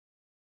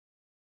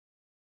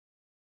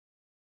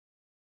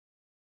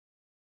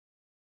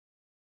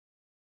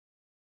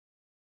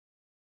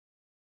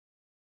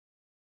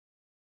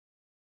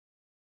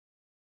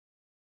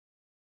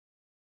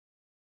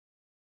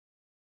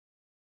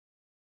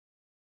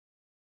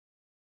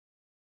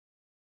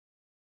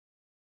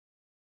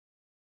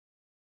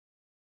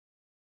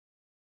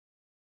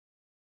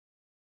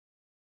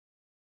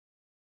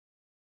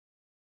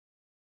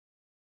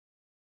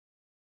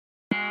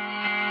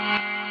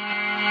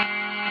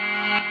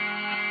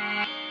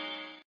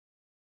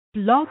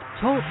Blog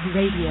Talk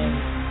Radio.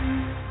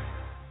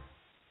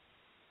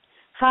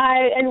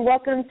 Hi, and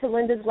welcome to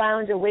Linda's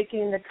Lounge,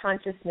 Awakening the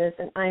Consciousness,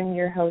 and I'm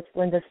your host,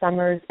 Linda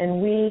Summers,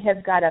 and we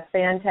have got a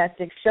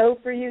fantastic show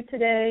for you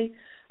today.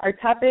 Our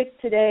topic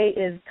today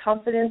is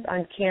Confidence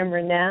on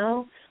Camera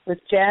Now with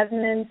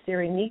Jasmine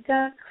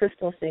Cyrenaica,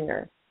 crystal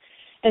singer.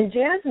 And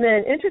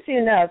Jasmine, interesting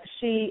enough,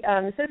 she,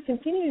 instead of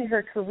continuing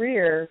her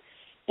career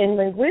in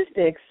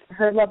linguistics,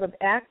 her love of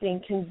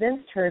acting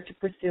convinced her to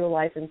pursue a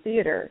life in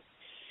theater.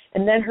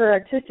 And then her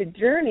artistic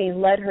journey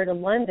led her to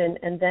London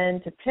and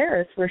then to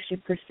Paris, where she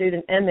pursued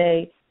an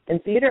MA in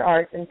theater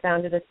arts and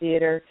founded a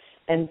theater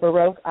and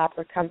Baroque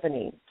opera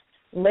company.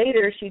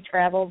 Later, she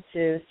traveled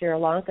to Sri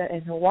Lanka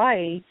and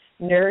Hawaii,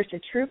 nourished a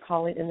true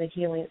calling in the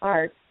healing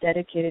arts,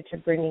 dedicated to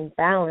bringing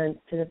balance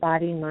to the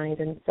body, mind,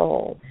 and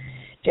soul.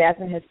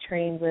 Jasmine has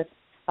trained with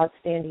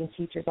outstanding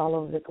teachers all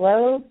over the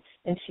globe,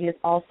 and she is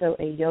also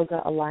a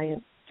Yoga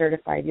Alliance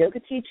certified yoga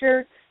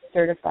teacher,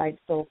 certified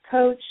soul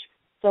coach,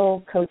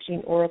 soul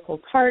coaching oracle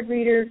card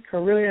reader,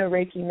 Karuna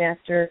Reiki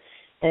master,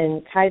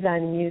 and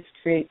Kaizen Muse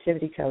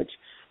creativity coach.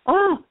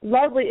 Oh,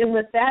 lovely. And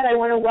with that, I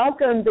want to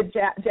welcome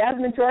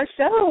Jasmine to our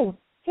show.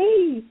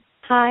 Hey.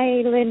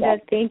 Hi, Linda.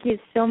 Thank you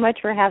so much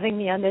for having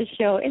me on this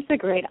show. It's a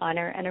great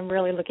honor, and I'm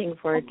really looking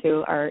forward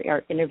to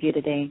our interview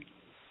today.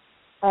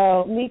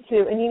 Oh, me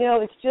too. And, you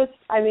know, it's just,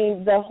 I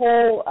mean, the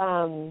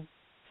whole,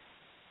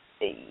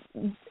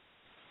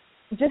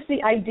 just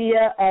the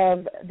idea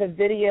of the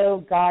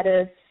video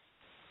goddess,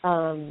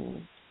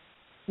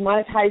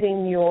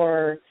 monetizing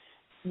your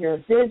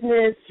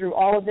business through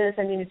all of this.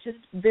 I mean, it's just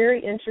very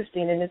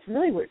interesting, and it's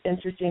really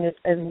interesting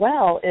as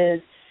well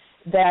is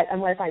that, and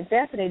what I find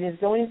fascinating is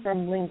going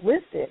from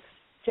linguistics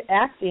to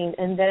acting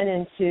and then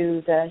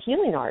into the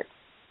healing arts.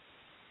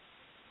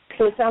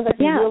 So it sounds like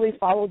you really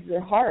followed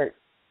your heart.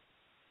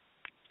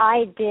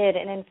 I did,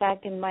 and in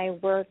fact, in my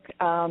work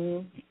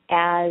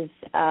as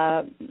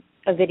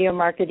a video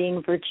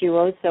marketing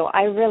virtuoso,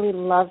 I really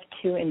love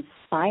to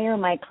inspire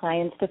my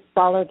clients to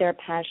follow their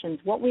passions.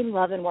 What we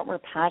love and what we're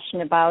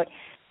passionate about,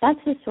 that's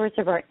the source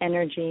of our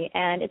energy,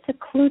 and it's a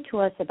clue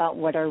to us about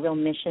what our real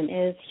mission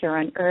is here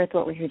on Earth,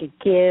 what we're here to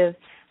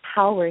give,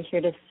 how we're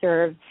here to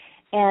serve.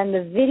 And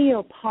the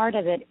video part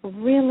of it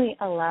really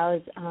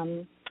allows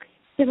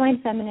divine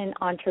feminine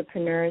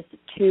entrepreneurs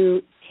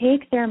to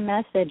take their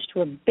message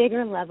to a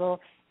bigger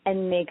level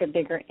and make a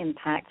bigger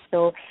impact.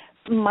 So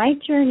my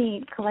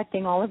journey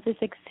collecting all of this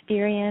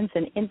experience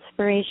and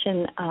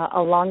inspiration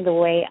along the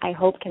way, I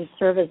hope can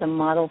serve as a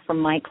model for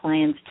my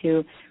clients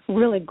to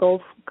really go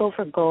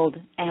for gold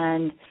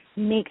and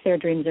make their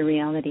dreams a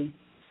reality.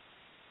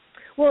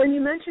 Well, and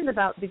you mentioned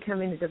about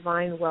becoming a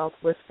divine wealth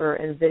whisperer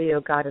and video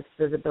goddess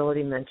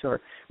visibility mentor.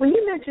 When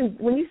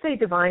you say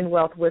divine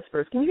wealth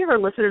whisperers, can you give our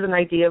listeners an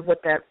idea of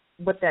what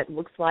that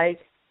looks like?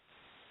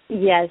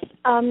 Yes.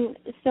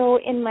 So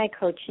in my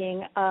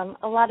coaching,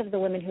 a lot of the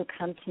women who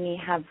come to me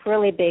have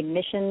really big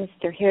missions.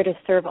 They're here to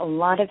serve a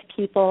lot of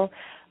people,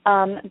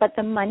 but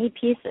the money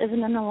piece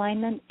isn't in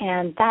alignment,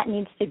 and that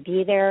needs to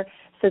be there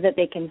so that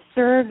they can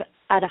serve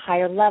at a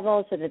higher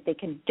level, so that they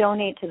can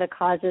donate to the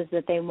causes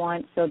that they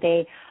want, so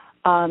they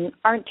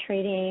aren't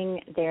trading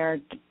their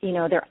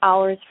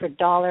hours for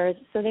dollars.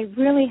 So they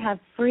really have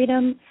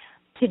freedom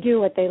to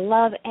do what they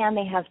love, and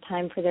they have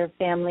time for their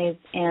families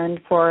and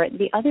for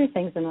the other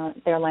things in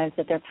their lives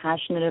that they're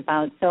passionate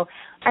about. So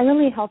I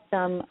really help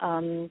them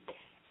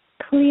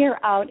clear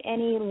out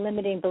any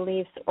limiting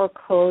beliefs or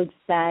codes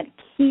that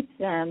keep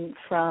them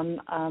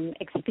from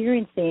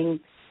experiencing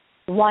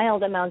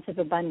wild amounts of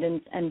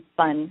abundance and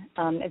fun.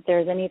 If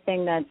there's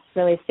anything that's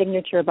really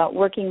signature about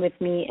working with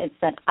me, it's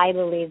that I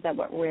believe that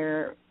what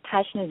we're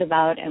passionate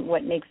about and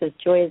what makes us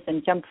joyous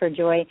and jump for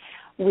joy,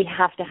 we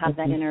have to have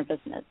that in our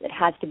business. It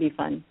has to be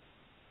fun.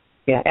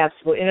 Yeah,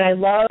 absolutely. And I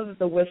love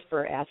the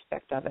whisper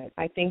aspect of it.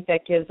 I think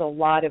that gives a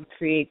lot of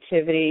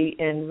creativity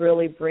and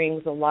really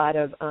brings a lot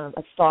of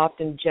a soft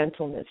and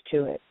gentleness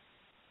to it.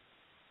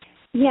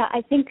 Yeah,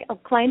 I think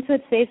clients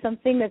would say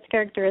something that's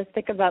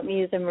characteristic about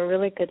me is I'm a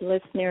really good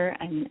listener,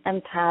 I'm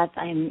an empath,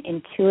 I'm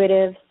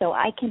intuitive, so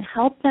I can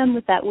help them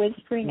with that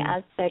whispering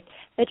aspect.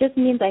 That just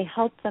means I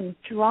help them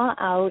draw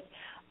out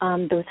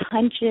those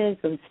hunches,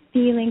 those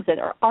feelings that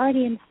are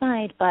already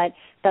inside, but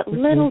that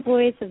little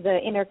voice of the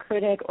inner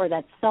critic or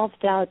that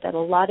self-doubt that a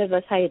lot of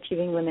us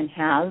high-achieving women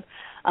have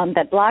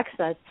that blocks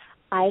us,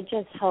 I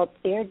just help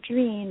their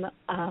dream,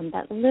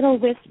 that little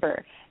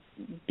whisper,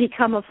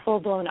 become a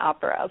full-blown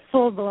opera, a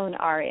full-blown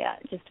aria,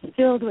 just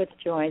filled with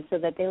joy so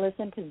that they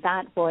listen to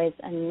that voice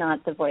and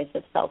not the voice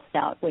of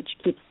self-doubt, which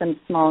keeps them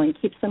small and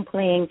keeps them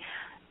playing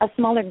a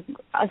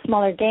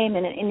smaller game.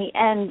 And in the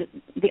end,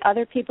 the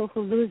other people who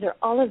lose are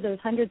all of those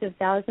hundreds of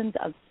thousands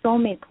of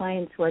soulmate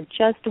clients who are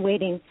just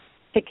waiting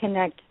to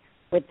connect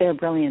with their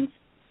brilliance.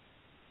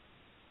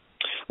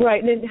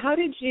 Right. And how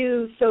did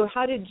you,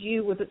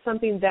 was it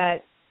something that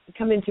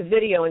come into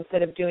video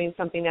instead of doing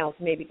something else?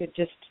 Maybe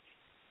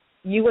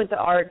you went the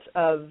art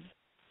of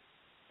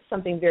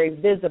something very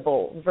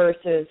visible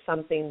versus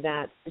something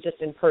that's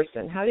just in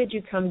person. How did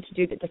you come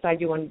to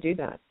decide you wanted to do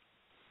that?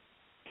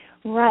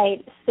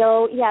 Right.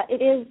 So, yeah,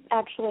 it is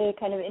actually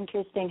kind of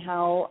interesting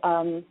how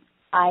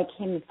I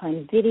came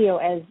upon video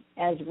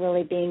as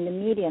really being the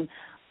medium.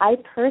 I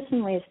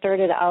personally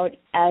started out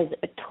as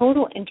a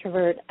total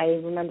introvert. I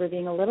remember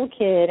being a little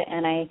kid,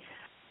 and it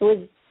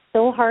was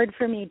so hard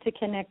for me to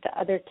connect to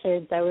other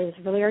kids. I was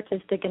really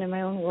artistic and in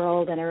my own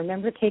world, and I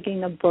remember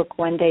taking a book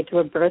one day to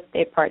a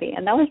birthday party,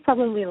 and that was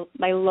probably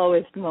my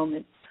lowest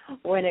moment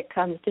when it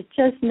comes to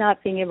just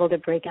not being able to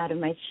break out of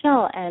my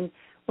shell. And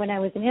when I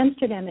was in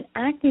Amsterdam in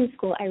acting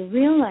school, I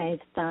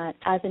realized that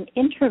as an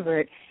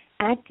introvert,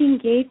 acting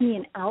gave me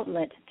an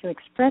outlet to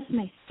express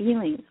my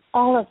feelings,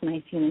 all of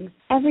my feelings,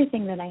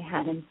 everything that I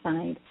had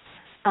inside.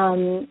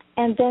 And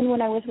then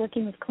when I was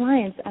working with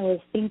clients, I was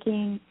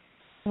thinking,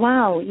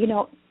 wow,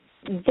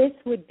 this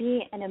would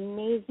be an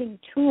amazing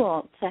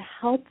tool to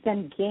help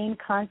them gain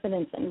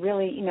confidence and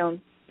really,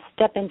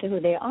 step into who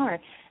they are.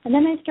 And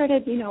then I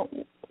started,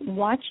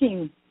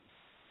 watching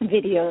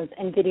videos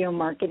and video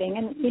marketing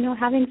and,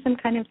 having some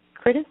kind of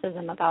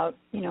criticism about,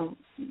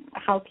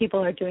 how people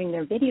are doing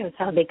their videos,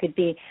 how they could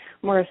be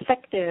more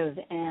effective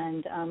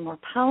and more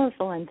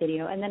powerful in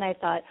video. And then I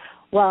thought,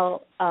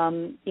 well,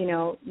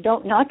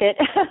 don't knock it.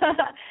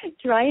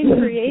 Try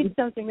and create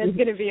something that's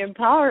going to be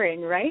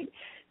empowering, right?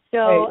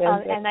 So,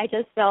 and I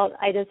just felt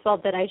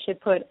that I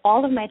should put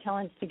all of my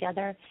talents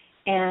together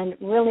and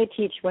really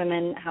teach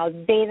women how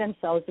they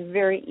themselves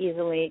very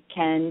easily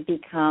can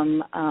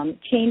become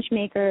change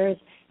makers,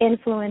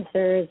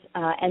 influencers,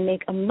 and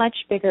make a much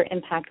bigger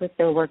impact with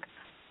their work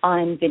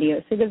on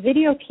video. So the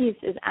video piece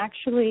is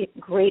actually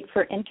great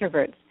for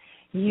introverts.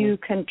 You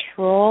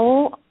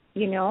control,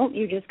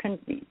 you just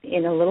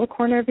in a little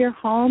corner of your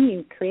home,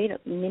 you create a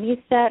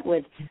mini set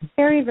with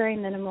very, very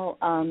minimal,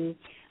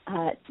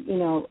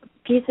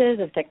 pieces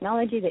of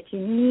technology that you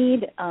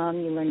need.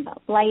 You learn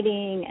about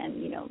lighting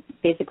and,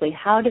 basically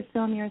how to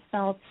film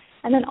yourself,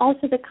 and then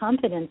also the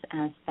confidence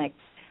aspect.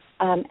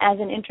 As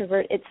an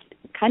introvert, it's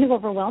kind of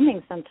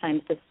overwhelming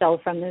sometimes to sell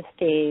from the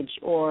stage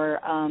or,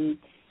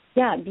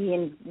 be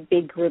in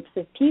big groups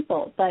of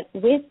people. But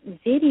with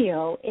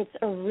video, it's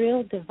a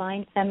real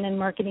divine feminine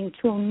marketing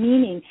tool,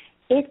 meaning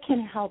it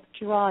can help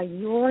draw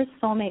your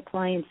soulmate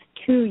clients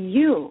to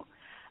you.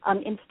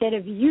 Instead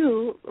of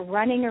you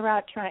running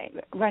out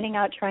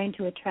trying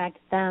to attract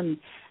them.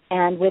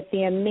 And with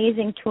the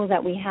amazing tool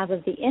that we have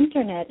of the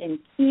Internet and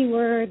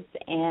keywords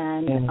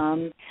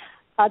and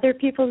other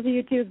people's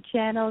YouTube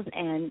channels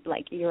and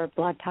like your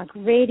Blog Talk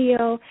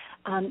Radio,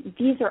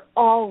 these are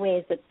all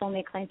ways that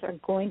soulmate clients are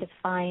going to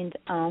find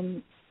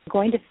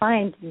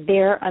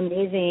their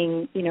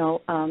amazing,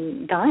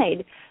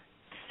 guide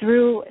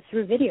through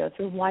video,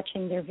 through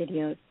watching their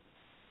videos.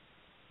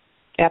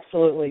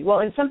 Absolutely. Well,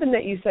 and something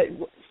that you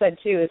said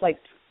too is like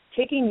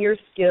taking your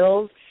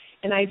skills,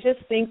 and I just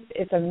think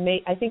it's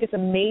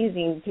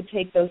amazing to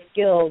take those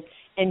skills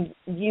and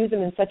use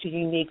them in such a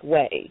unique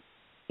way.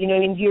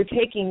 And you're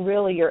taking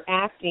really your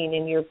acting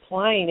and you're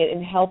applying it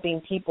and helping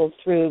people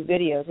through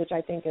videos, which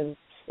I think is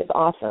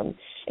awesome.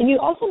 And you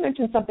also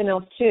mentioned something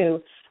else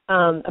too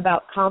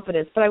about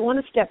confidence, but I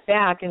want to step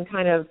back and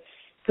kind of,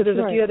 because there's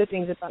a few other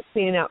things about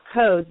cleaning out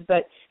codes.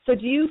 But so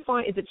do you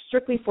find, is it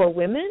strictly for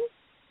women?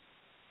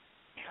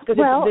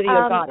 Well,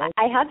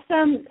 I have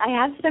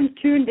some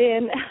tuned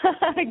in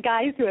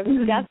guys who have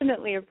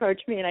definitely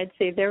approached me, and I'd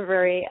say they're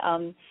very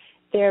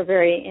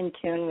in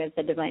tune with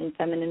the divine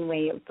feminine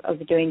way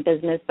of doing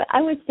business. But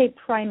I would say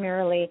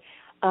primarily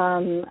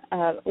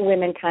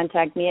women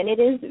contact me, and it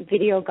is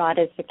Video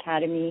Goddess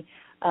Academy.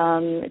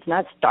 It's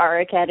not Star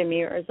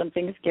Academy or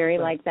something scary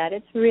like that.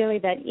 It's really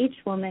that each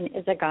woman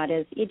is a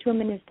goddess. Each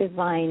woman is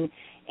divine,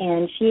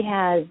 and she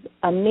has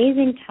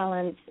amazing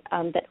talents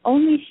that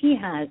only she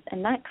has,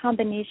 and that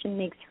combination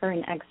makes her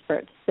an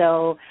expert.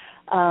 So,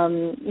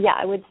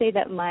 I would say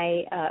that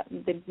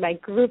my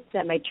group,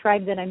 my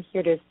tribe that I'm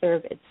here to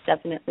serve, it's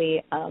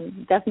definitely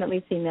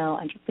female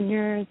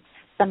entrepreneurs.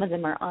 Some of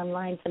them are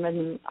online. Some of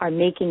them are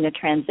making the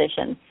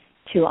transition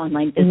to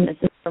online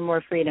businesses for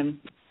more freedom.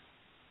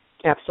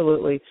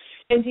 Absolutely.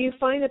 And do you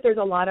find that there's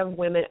a lot of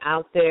women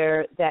out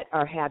there that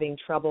are having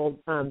trouble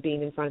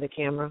being in front of the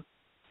camera?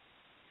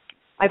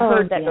 I've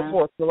heard that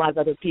before from a lot of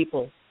other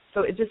people.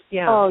 So it just,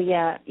 Oh,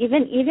 yeah.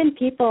 Even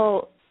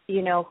people,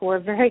 who are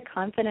very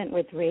confident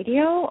with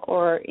radio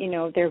or,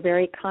 they're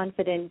very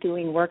confident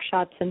doing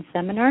workshops and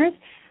seminars,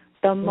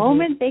 the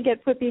moment they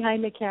get put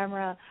behind the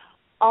camera,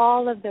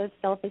 all of those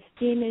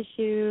self-esteem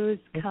issues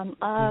come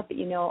up.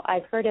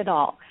 I've heard it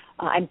all.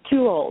 I'm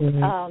too old.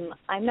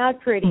 I'm not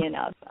pretty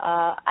enough.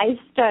 I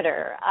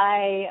stutter.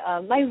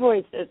 My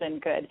voice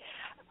isn't good.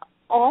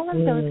 All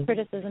of those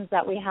criticisms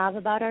that we have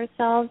about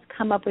ourselves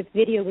come up with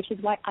video, which is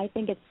why I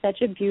think it's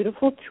such a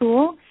beautiful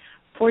tool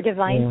for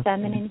divine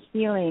feminine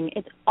healing.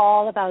 It's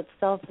all about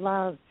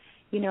self-love,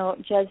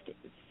 just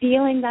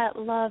feeling that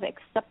love,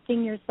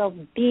 accepting yourself,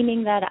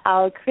 beaming that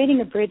out, creating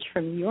a bridge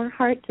from your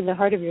heart to the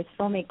heart of your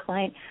soulmate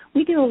client.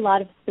 We do a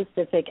lot of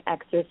specific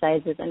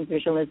exercises and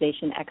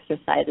visualization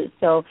exercises,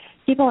 so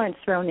people aren't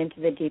thrown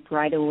into the deep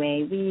right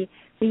away. We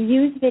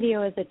use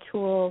video as a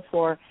tool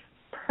for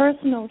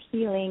personal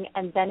healing,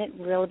 and then it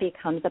really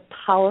becomes a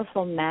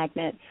powerful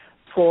magnet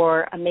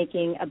for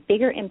making a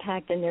bigger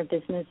impact in their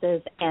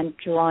businesses and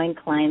drawing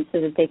clients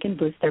so that they can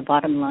boost their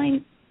bottom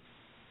line.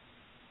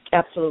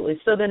 Absolutely.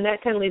 So then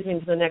that kind of leads me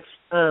to the next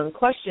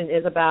question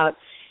is about,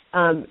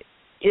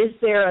 is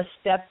there a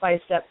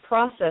step-by-step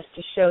process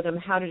to show them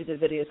how to do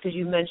the videos? Because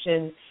you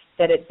mentioned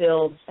that it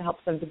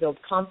helps them to build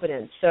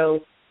confidence. So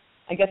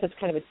I guess it's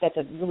kind of that's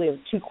really a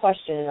two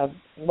question of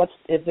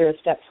is there a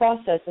step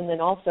process, and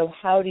then also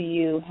how do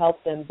you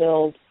help them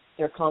build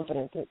their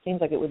confidence? It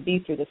seems like it would be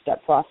through the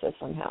step process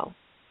somehow.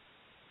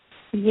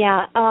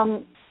 Yeah,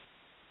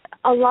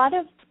 a lot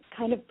of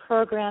kind of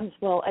programs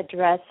will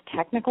address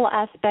technical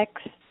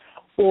aspects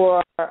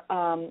or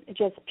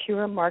just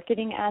pure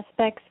marketing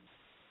aspects.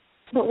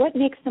 But what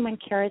makes someone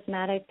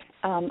charismatic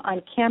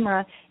on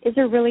camera is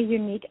a really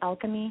unique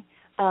alchemy.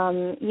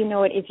 You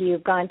know, if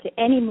you've gone to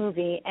any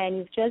movie and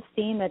you've just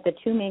seen that the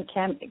two main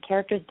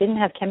characters didn't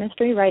have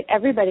chemistry, right?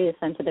 Everybody is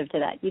sensitive to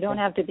that. You don't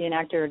have to be an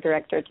actor or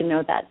director to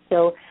know that.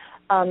 So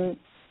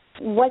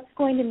what's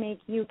going to make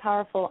you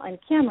powerful on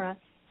camera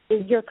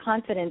is your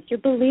confidence, your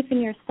belief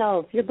in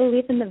yourself, your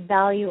belief in the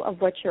value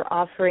of what you're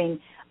offering,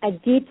 a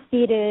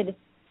deep-seated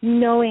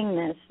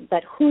knowingness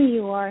that who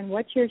you are and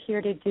what you're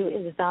here to do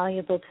is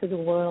valuable to the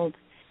world.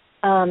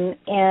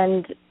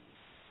 And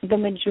the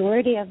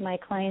majority of my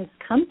clients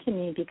come to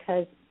me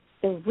because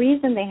the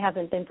reason they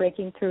haven't been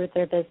breaking through with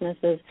their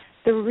businesses,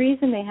 the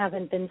reason they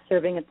haven't been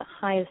serving at the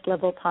highest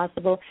level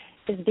possible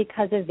is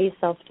because of these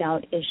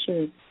self-doubt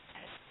issues.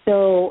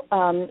 So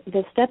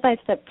the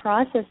step-by-step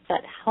process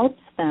that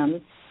helps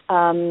them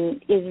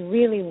is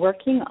really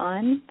working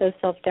on those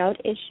self-doubt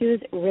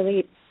issues,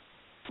 really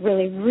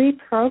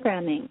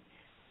reprogramming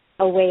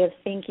a way of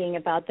thinking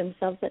about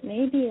themselves that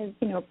maybe is,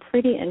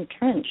 pretty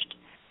entrenched.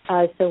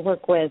 So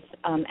work with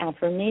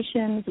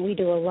affirmations. We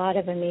do a lot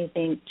of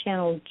amazing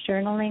channel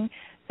journaling.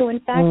 So in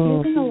fact,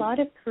 using a lot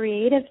of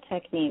creative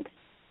techniques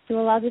to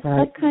allow the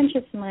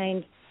subconscious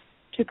mind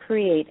to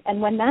create.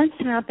 And when that's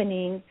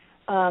happening,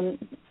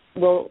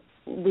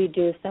 we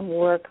do some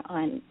work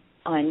on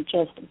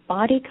just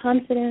body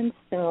confidence.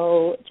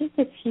 So just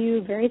a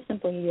few very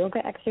simple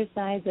yoga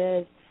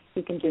exercises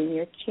you can do in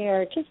your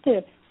chair just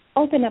to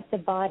open up the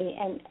body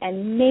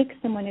and make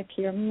someone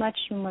appear much,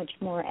 much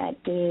more at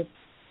ease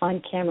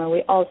on camera.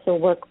 We also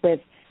work with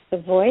the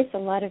voice. A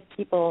lot of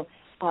people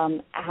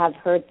have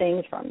heard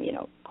things from,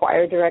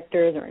 choir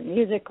directors or in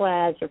music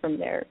class or from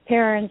their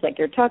parents, like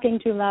you're talking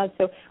too loud.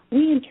 So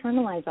we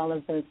internalize all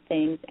of those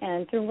things.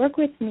 And through work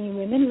with me,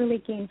 women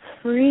really gain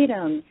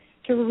freedom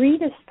to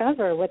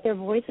rediscover what their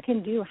voice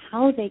can do,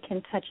 how they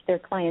can touch their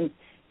clients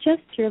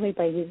just purely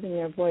by using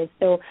their voice.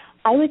 So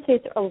I would say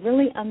it's a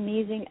really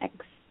amazing,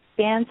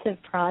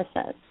 expansive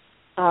process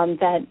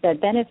that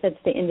benefits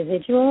the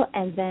individual.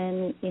 And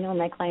then,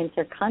 my clients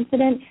are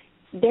confident.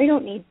 They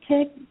don't need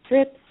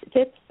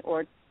tips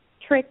or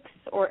tricks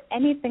or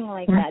anything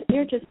like that.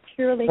 They're just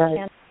purely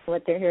channeling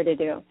what they're here to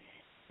do.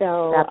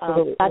 So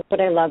that's what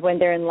I love when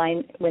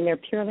they're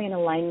purely in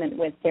alignment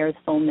with their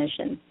soul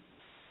mission.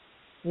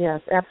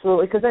 Yes,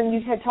 absolutely. Because then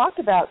you had talked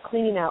about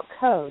cleaning out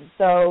codes.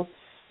 So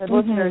the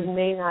listeners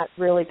may not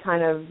really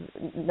kind of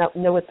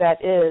know what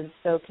that is.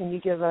 So can you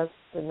give us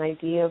an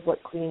idea of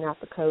what cleaning out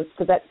the codes?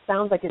 Because that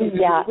sounds like it is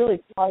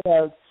really part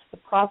of the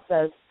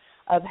process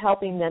of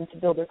helping them to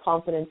build their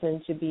confidence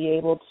and to be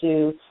able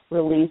to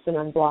release and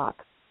unblock.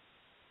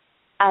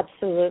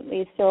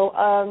 Absolutely. So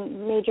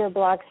major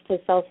blocks to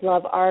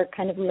self-love are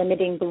kind of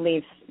limiting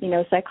beliefs,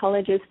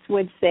 psychologists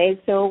would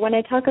say. So when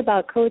I talk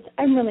about codes,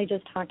 I'm really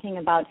just talking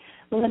about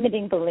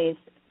limiting beliefs,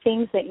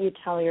 things that you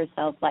tell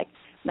yourself, like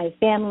my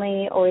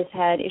family always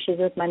had issues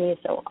with money,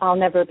 so I'll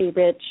never be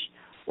rich,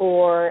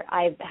 or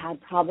I've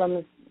had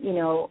problems,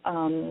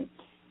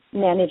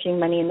 managing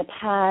money in the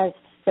past,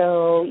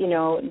 so,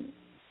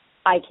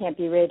 I can't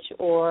be rich,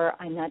 or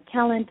I'm not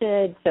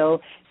talented, so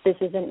this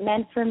isn't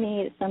meant for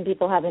me. Some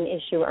people have an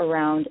issue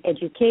around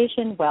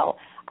education. Well,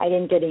 I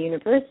didn't get a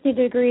university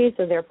degree,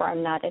 so therefore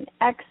I'm not an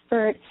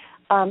expert.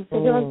 So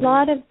there are a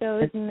lot of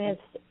those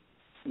myths,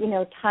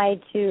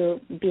 tied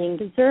to being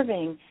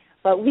deserving.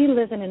 But we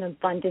live in an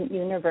abundant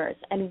universe,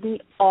 and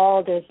we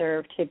all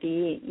deserve to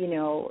be,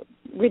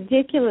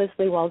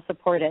 ridiculously well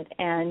supported,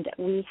 and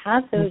we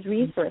have those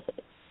resources.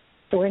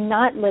 So we're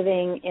not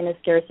living in a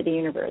scarcity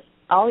universe.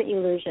 Our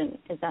illusion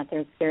is that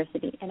there's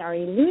scarcity, and our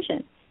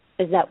illusion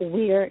is that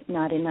we're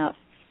not enough.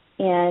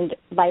 And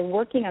by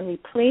working on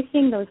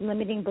replacing those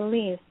limiting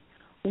beliefs,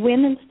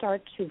 women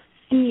start to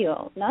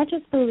feel, not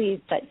just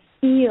believe, but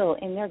feel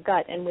in their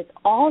gut and with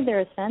all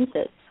their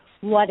senses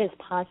what is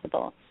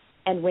possible.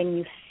 And when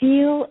you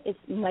feel, it's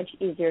much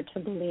easier to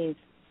believe.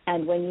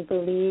 And when you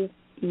believe,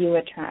 you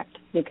attract,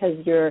 because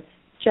you're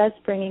just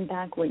bringing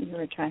back what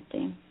you're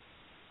attracting.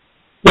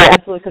 Yeah,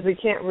 absolutely, because we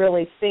can't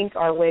really think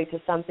our way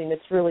to something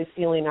that's really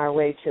feeling our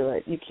way to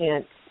it. You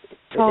can't.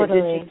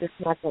 Totally. It's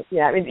not,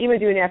 even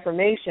doing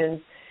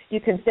affirmations, you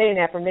can say an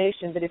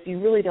affirmation, but if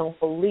you really don't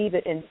believe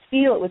it and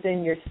feel it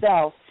within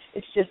yourself,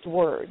 it's just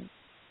words.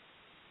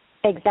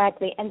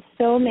 Exactly. And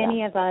so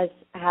many of us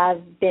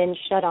have been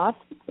shut off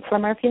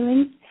from our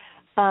feelings.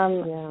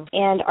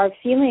 And our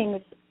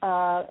feelings,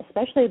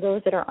 especially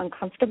those that are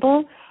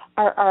uncomfortable,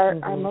 are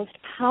our most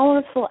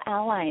powerful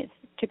allies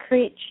to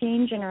create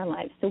change in our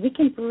lives. So we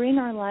can bring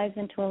our lives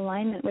into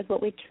alignment with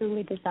what we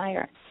truly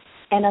desire.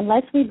 And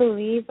unless we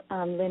believe,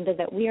 Linda,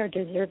 that we are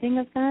deserving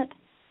of that,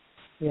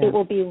 it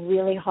will be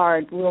really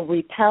hard. We'll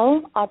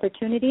repel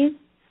opportunities.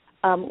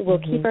 We'll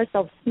keep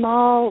ourselves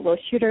small. We'll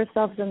shoot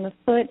ourselves in the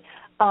foot.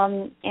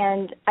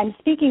 And I'm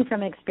speaking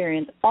from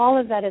experience. All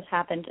of that has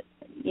happened,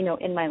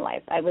 in my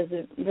life. I was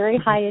a very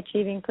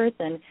high-achieving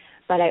person,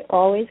 but I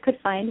always could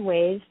find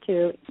ways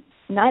to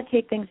not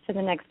take things to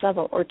the next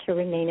level or to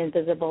remain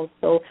invisible.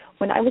 So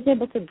when I was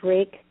able to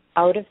break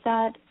out of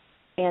that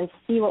and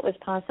see what was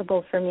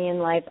possible for me in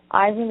life,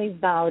 I really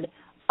vowed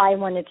I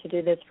wanted to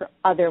do this for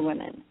other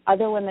women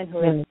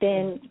who have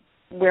been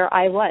where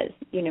I was,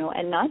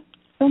 and not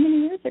so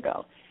many years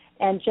ago,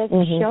 and just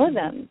show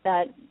them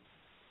that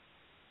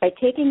by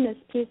taking this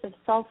piece of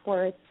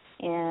self-worth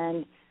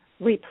and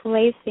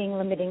replacing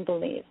limiting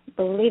beliefs,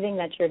 believing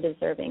that you're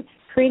deserving,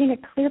 creating a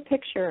clear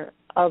picture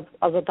of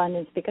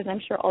abundance, because I'm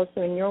sure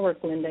also in your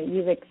work, Linda,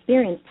 you've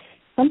experienced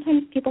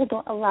sometimes people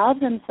don't allow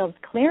themselves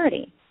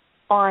clarity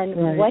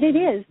on what it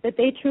is that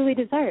they truly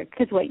desire,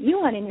 because what you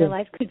want in your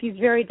life could be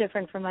very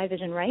different from my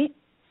vision, right?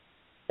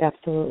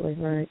 Absolutely,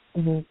 right.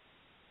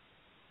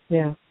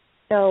 Yeah.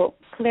 So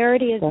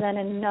clarity is then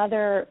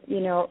another,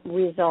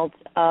 result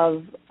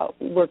of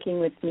working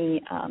with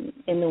me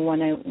in the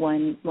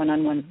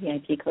one-on-one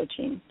VIP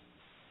coaching.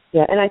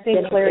 Yeah, and I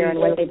think clarity on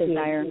what they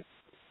desire.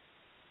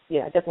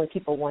 Yeah, definitely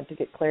people want to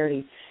get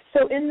clarity.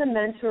 So in the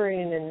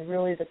mentoring and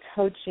really the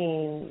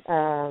coaching,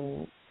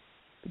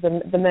 the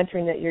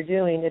mentoring that you're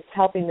doing, it's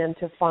helping them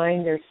to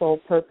find their soul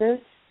purpose.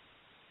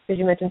 Because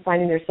you mentioned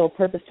finding their soul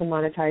purpose to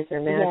monetize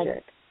their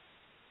magic.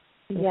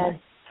 Yes.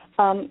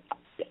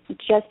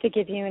 Just to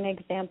give you an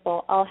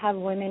example, I'll have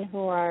women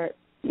who are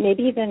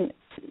maybe even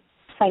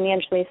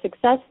financially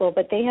successful,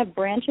 but they have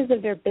branches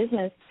of their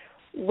business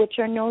which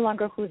are no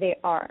longer who they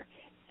are.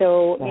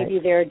 So maybe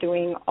they're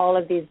doing all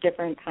of these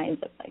different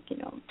kinds of,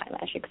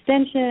 eyelash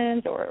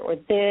extensions or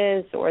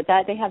this or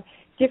that. They have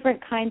different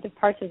kinds of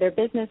parts of their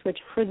business which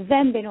for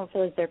them they don't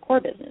feel is their core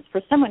business.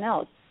 For someone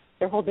else,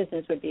 their whole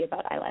business would be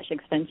about eyelash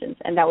extensions,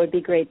 and that would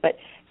be great. But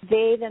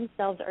they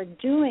themselves are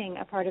doing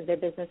a part of their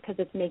business because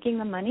it's making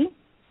them money.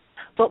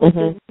 But what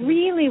they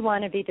really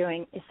want to be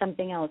doing is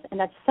something else. And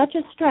that's such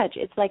a stretch.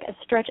 It's like a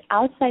stretch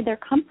outside their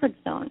comfort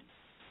zone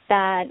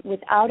that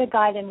without a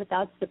guide and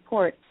without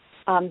support,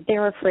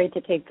 they're afraid to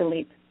take the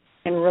leap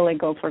and really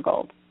go for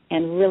gold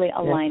and really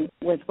align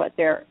with what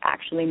they're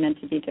actually meant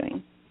to be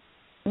doing.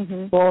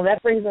 Well,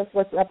 that brings us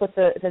up with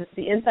the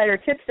insider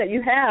tips that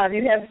you have.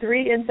 You have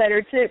 3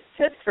 insider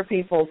tips for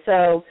people.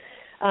 So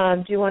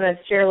do you want to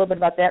share a little bit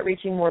about that,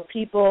 reaching more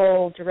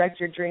people, direct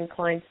your dream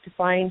clients to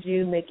find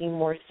you, making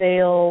more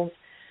sales?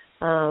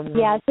 So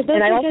those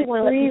are just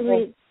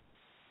 3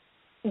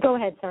 Go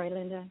ahead. Sorry,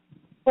 Linda.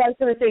 Well, I was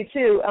going to say,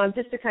 too,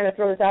 just to kind of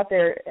throw this out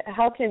there,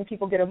 how can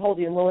people get a hold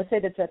of you? And we'll say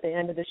that's at the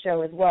end of the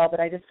show as well, but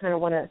I just kind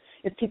of want to,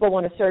 if people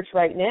want to search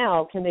right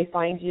now, can they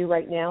find you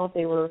right now if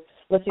they were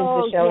listening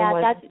to the show?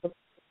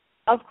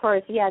 Of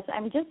course, yes.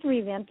 I'm just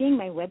revamping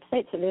my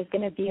website, so there's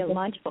going to be a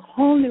launch of a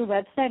whole new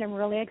website. I'm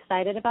really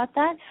excited about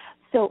that.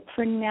 So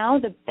for now,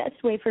 the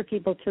best way for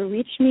people to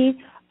reach me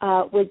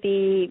would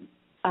be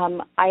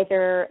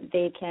either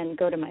they can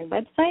go to my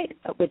website,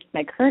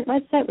 my current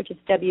website, which is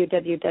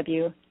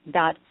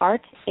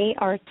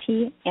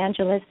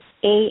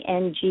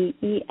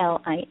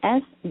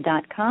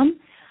www.artangelis.com.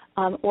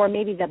 Or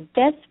maybe the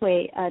best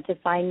way to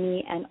find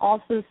me and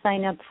also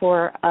sign up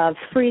for a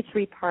free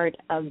 3-part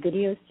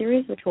video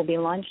series, which will be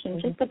launched in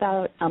just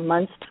about a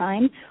month's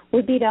time,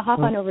 would be to hop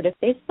on over to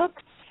Facebook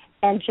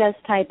and just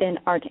type in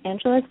Art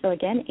Angelis. So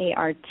again,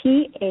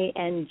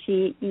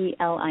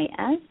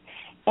 ARTANGELIS.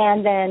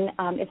 And then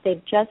if they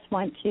just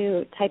want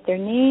to type their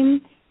name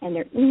and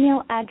their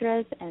email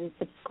address and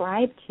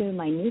subscribe to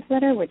my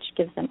newsletter, which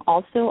gives them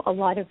also a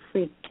lot of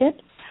free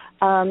tips,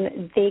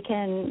 they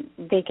can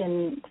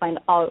find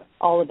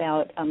all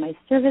about my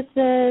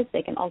services.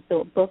 They can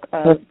also book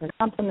a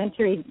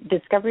complimentary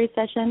discovery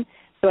session.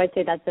 So I'd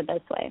say that's the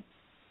best way.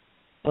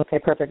 Okay,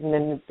 perfect. And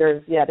then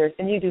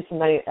and you do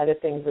some other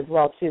things as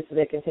well too, so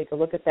they can take a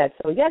look at that.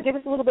 So give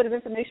us a little bit of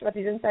information about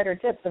these insider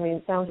tips. I mean,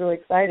 it sounds really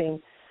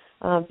exciting.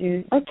 Can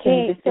you just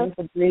give us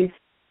a brief?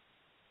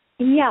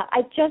 Yeah,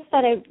 I just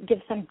thought I'd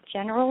give some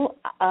general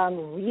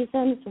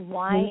reasons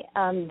why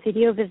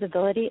video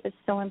visibility is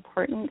so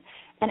important.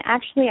 And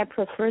actually, I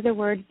prefer the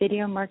word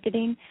video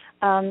marketing.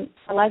 A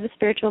lot of the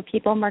spiritual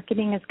people,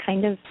 marketing is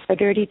kind of a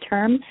dirty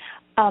term,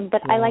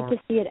 but I like to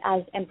see it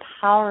as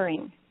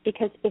empowering,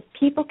 because if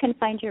people can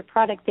find your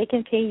product, they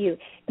can pay you,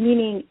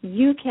 meaning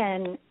you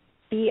can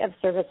be of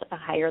service at a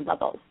higher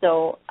level.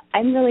 So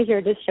I'm really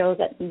here to show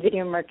that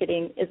video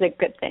marketing is a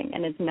good thing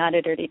and it's not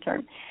a dirty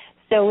term.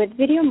 So with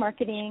video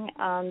marketing,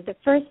 the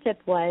first tip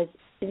is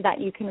that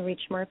you can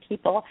reach more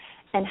people.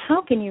 And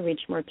how can you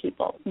reach more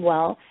people?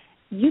 Well,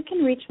 you can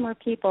reach more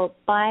people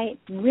by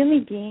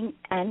really being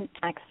an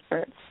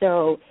expert.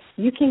 So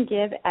you can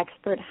give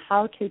expert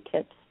how-to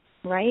tips,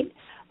 right,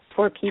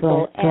 for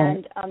people.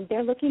 Right. And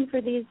they're looking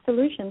for these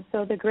solutions.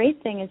 So the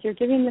great thing is you're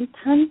giving them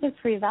tons of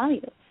free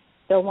value.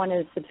 They'll want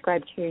to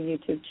subscribe to your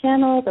YouTube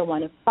channel. They'll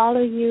want to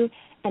follow you.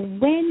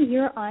 And when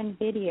you're on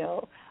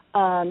video,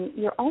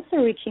 you're also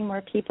reaching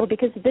more people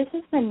because this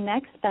is the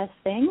next best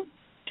thing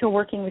to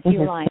working with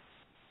you live.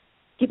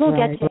 People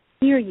get to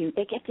hear you.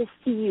 They get to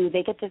see you.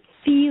 They get to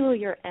feel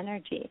your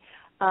energy.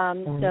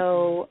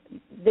 So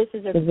this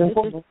is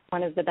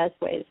one of the best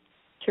ways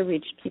to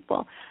reach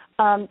people.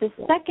 The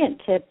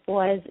second tip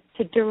was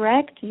to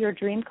direct your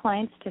dream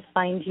clients to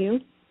find you.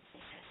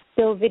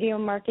 So video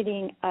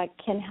marketing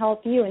can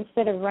help you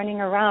instead of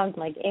running around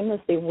like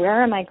aimlessly.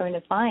 Where am I going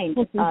to find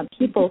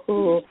people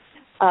who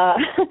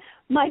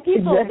my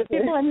people, the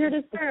people I'm here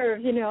to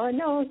serve,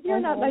 no, you're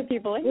not my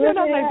people. You're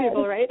not my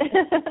people, right?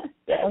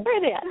 Where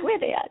are they at? Where are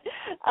they at?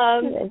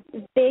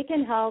 They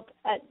can help.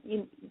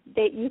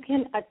 You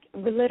can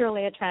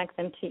literally attract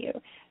them to you.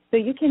 So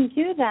you can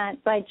do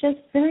that by just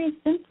very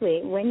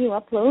simply, when you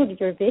upload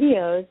your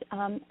videos,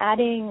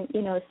 adding,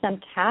 some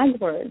tag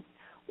words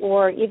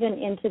or even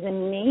into the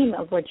name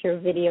of what your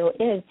video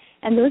is.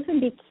 And those would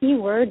be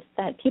keywords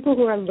that people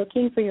who are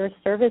looking for your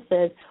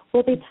services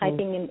will be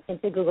typing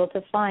into Google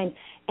to find.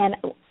 And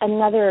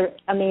another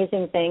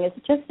amazing thing is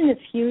just in a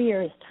few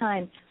years'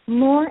 time,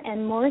 more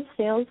and more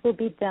sales will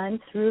be done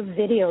through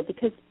video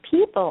because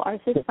people, our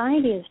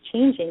society is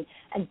changing,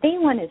 and they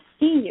want to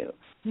see you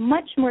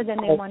much more than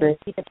they want to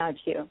speak about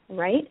you,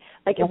 right?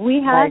 Like if we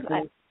have...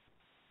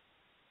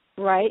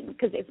 Right,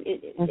 because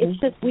it's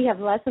just we have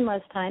less and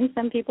less time.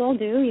 Some people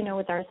do,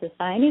 with our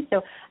society.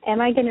 So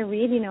am I going to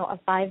read, a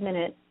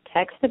 5-minute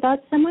text about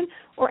someone,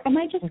 or am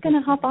I just going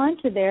to hop on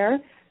to their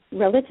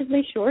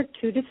relatively short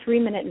 2 to 3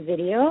 minute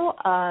video?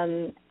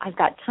 I've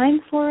got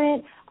time for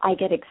it. I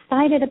get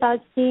excited about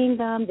seeing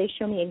them. They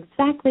show me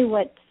exactly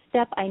what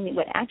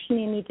action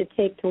I need to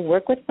take to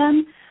work with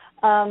them.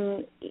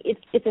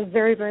 It's a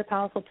very, very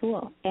powerful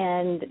tool.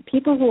 And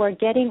people who are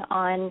getting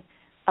on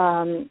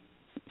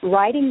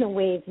riding the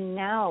wave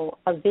now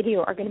of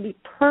video are going to be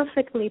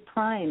perfectly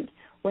primed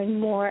when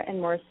more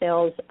and more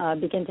sales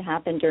begin to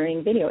happen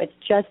during video. It's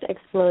just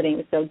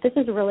exploding. So this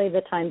is really the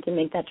time to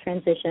make that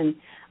transition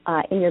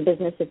in your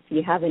business, if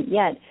you haven't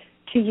yet,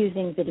 to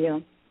using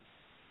video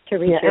to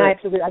reach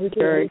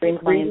your dream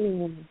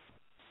clients.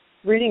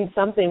 Reading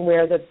something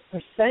where the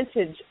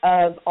percentage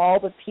of all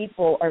the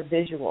people are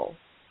visual.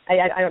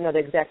 I don't know the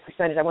exact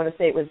percentage. I want to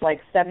say it was like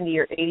 70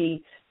 or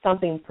 80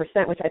 something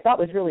percent, which I thought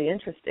was really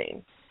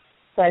interesting.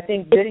 So I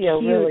think video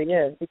really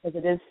is, because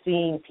it is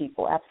seeing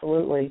people,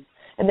 absolutely.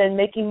 And then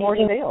making more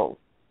sales.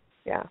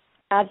 Yeah.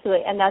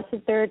 Absolutely. And that's the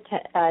third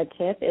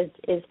tip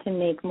is to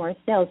make more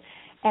sales.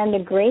 And the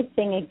great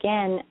thing,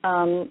 again,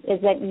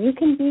 is that you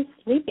can be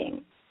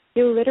sleeping.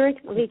 You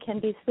literally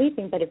can be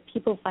sleeping, but if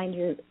people find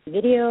your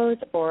videos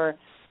or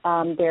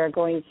they're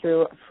going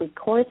through a free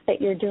course that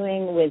you're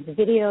doing with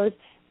videos,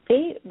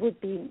 they would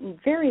be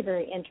very,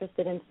 very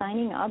interested in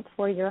signing up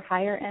for your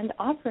higher-end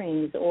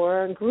offerings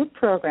or group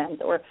programs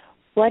or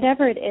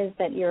whatever it is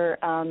that you're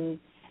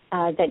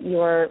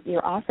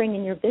offering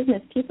in your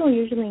business. People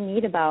usually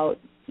need about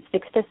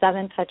 6 to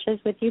 7 touches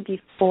with you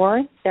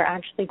before they're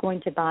actually going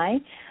to buy.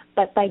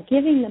 But by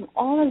giving them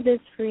all of this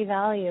free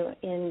value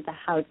in the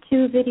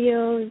how-to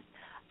videos,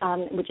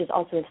 which is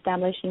also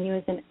establishing you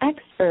as an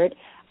expert,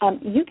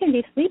 you can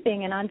be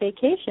sleeping and on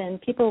vacation.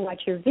 People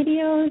watch your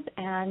videos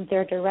and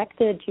they're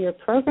directed to your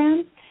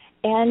programs,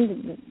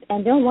 and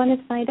they'll want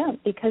to sign up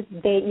because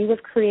you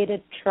have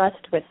created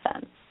trust with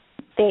them.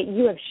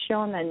 You have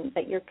shown them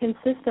that you're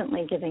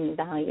consistently giving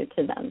value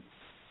to them.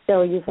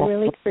 So you've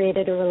really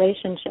created a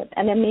relationship.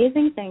 And the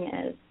amazing thing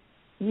is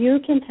you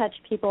can touch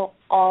people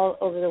all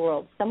over the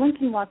world. Someone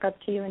can walk up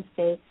to you and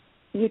say,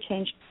 you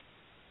changed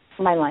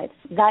my life.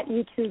 That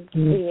YouTube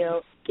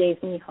video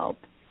gave me hope.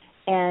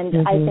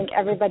 And I think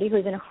everybody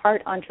who's a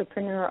heart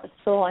entrepreneur, a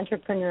soul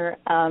entrepreneur,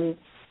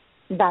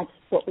 that's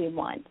what we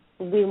want.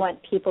 We want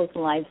people's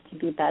lives to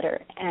be better.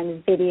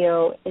 And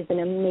video is an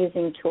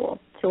amazing tool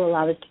to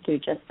allow us to do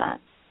just that.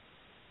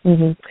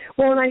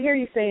 Well, and I hear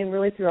you saying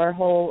really through our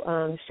whole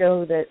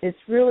show that it's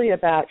really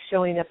about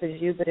showing up as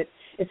you, but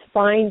it's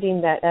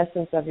finding that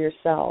essence of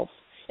yourself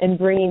and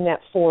bringing that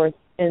forth,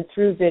 and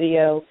through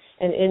video,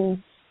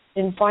 and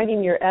in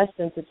finding your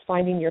essence, it's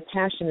finding your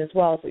passion as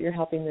well, is what you're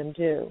helping them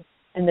do.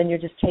 And then you're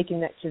just taking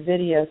that to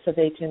video so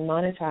they can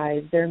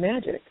monetize their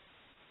magic.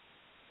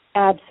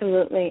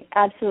 Absolutely,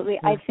 absolutely.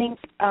 I think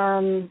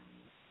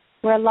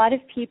where a lot of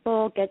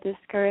people get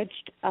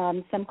discouraged,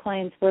 some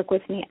clients work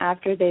with me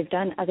after they've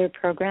done other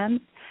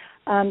programs.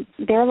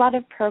 There are a lot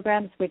of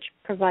programs which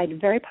provide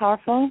very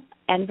powerful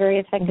and very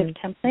effective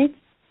templates,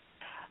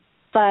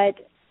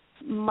 but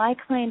my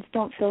clients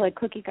don't feel like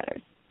cookie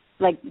cutters,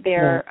 like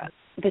they're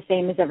the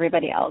same as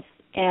everybody else.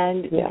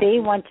 And they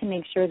want to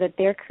make sure that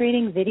they're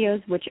creating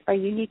videos which are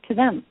unique to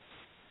them,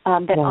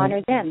 that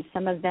honor them.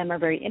 Some of them are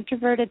very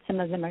introverted,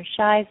 some of them are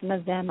shy, some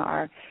of them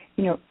are,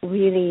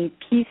 really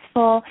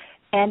peaceful.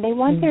 And they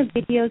want their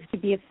videos to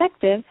be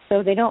effective,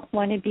 so they don't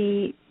want to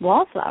be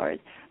wallflowers,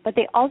 but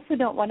they also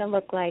don't want to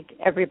look like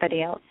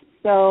everybody else.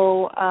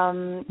 So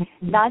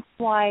that's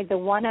why the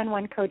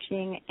one-on-one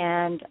coaching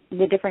and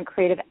the different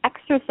creative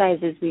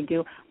exercises we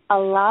do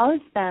allows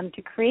them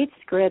to create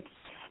scripts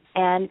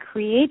and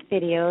create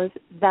videos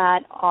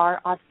that are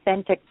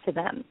authentic to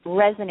them,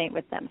 resonate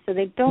with them, so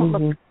they don't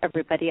look like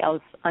everybody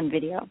else on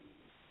video.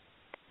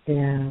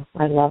 Yeah,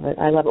 I love it.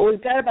 I love it.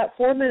 We've got about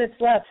 4 minutes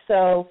left,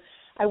 so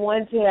I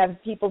wanted to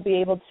have people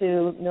be able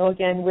to know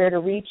again where to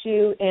reach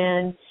you.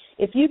 And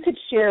if you could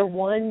share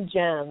one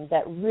gem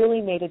that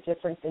really made a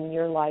difference in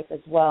your life as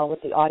well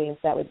with the audience,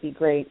 that would be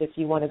great. If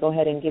you want to go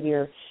ahead and give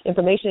your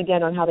information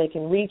again on how they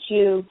can reach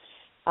you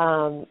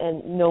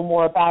and know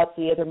more about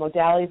the other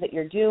modalities that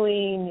you're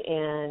doing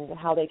and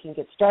how they can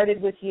get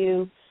started with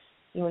you.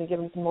 You want to give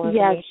them some more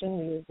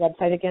information, your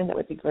website again, that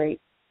would be great.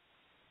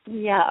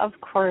 Yeah, of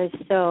course.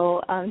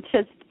 So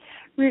just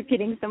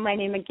repeating, so my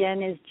name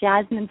again is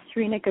Jasmine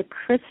Srinaga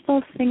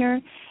Crystal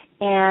Singer,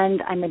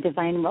 and I'm a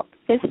Divine Wealth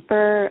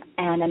Whisperer,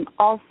 and I'm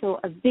also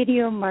a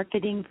video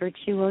marketing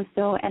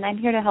virtuoso, and I'm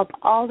here to help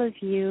all of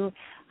you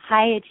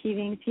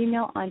high-achieving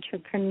female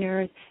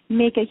entrepreneurs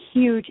make a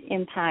huge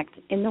impact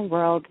in the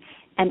world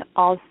and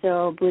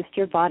also boost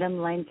your bottom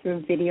line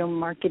through video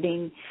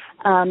marketing.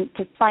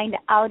 To find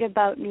out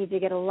about me, to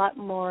get a lot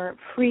more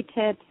free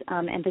tips,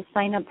 and to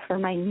sign up for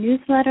my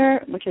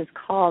newsletter, which is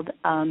called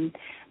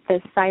The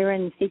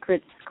Siren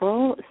Secret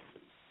Scroll,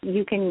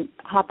 you can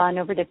hop on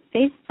over to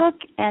Facebook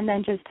and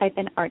then just type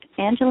in Art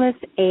Angelis,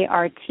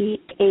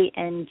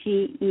 ARTANGELIS.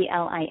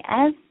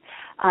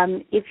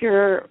 If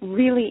you're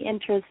really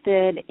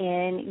interested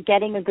in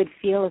getting a good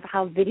feel of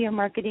how video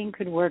marketing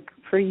could work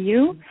for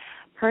you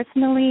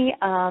personally,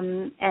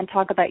 and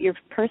talk about your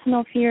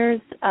personal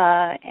fears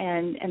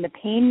and the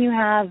pain you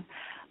have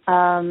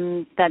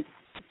that's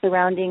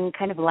surrounding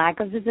kind of lack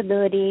of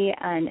visibility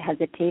and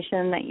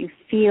hesitation that you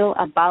feel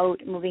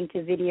about moving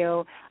to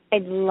video,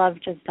 I'd love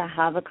just to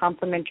have a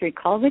complimentary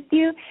call with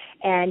you.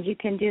 And you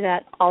can do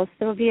that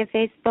also via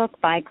Facebook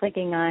by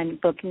clicking on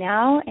Book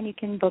Now, and you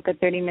can book a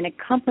 30-minute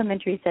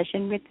complimentary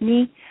session with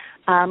me,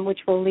 which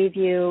will leave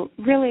you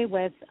really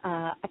with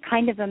a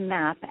kind of a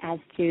map as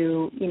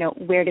to,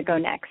 where to go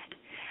next.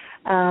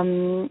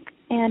 And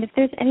if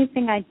there's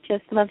anything I'd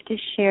just love to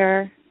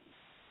share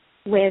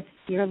with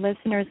your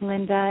listeners,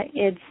 Linda,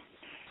 it's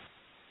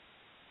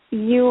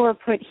you are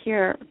put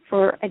here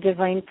for a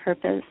divine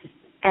purpose,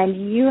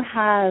 and you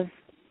have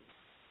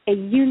a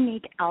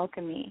unique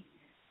alchemy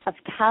of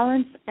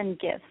talents and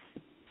gifts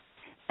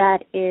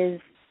that is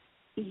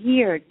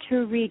here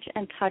to reach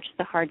and touch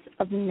the hearts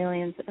of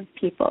millions of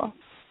people.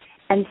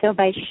 And so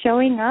by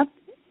showing up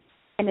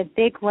in a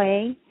big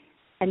way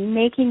and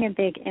making a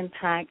big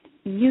impact,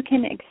 you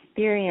can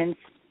experience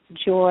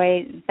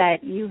joy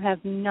that you have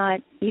not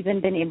even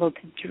been able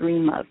to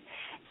dream of.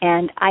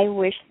 And I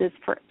wish this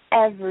for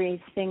every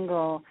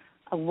single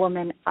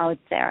woman out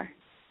there.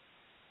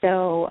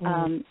 So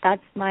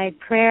that's my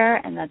prayer,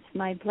 and that's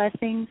my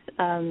blessings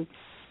to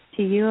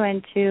you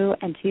and to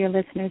your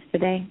listeners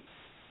today.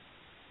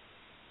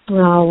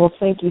 Oh, well,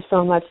 thank you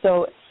so much.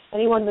 So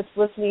anyone that's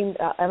listening,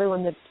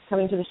 everyone that's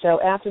coming to the show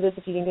after this,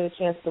 if you can get a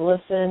chance to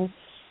listen,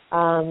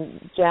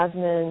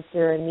 Jasmine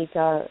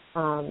Srinaga,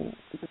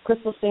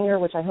 Crystal Singer,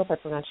 which I hope I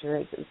pronounced you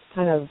right. It's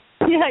kind of...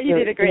 Yeah, you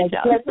did a great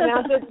job. Did I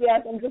pronounce it?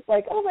 Yes, I'm just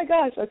like, oh my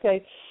gosh,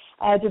 okay.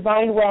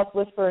 Divine Wealth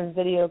Whisperer and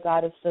Video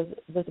Goddess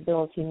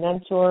Visibility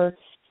Mentor.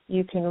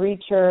 You can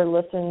reach her,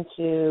 listen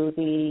to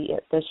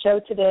the show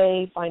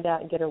today, find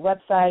out and get her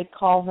website,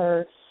 call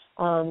her.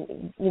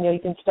 You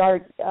can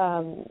start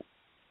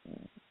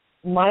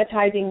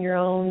monetizing your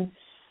own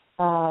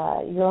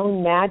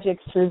magic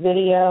through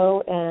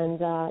video, and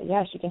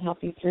she can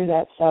help you through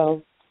that.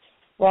 So,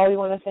 well, we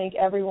want to thank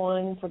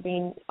everyone for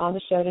being on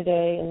the show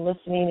today and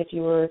listening. If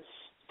you were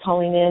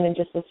calling in and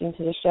just listening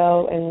to the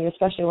show, and we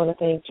especially want to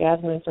thank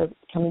Jasmine for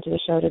coming to the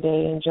show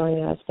today and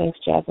joining us. Thanks,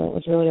 Jasmine. It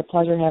was really a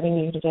pleasure having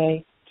you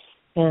today.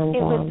 And,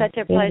 it was such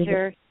a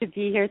pleasure to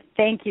be here.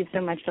 Thank you so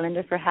much,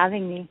 Linda, for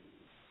having me.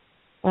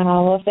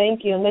 Well,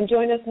 thank you. And then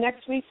join us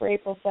next week for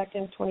April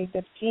 2nd,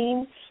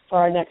 2015, for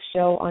our next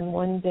show on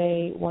One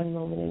Day, One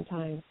Moment in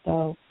Time.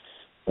 So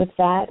with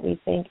that,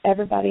 we thank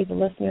everybody, the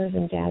listeners,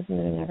 and Jasmine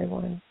and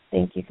everyone.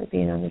 Thank you for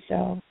being on the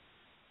show.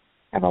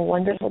 Have a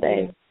wonderful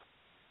day.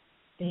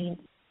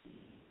 Thanks.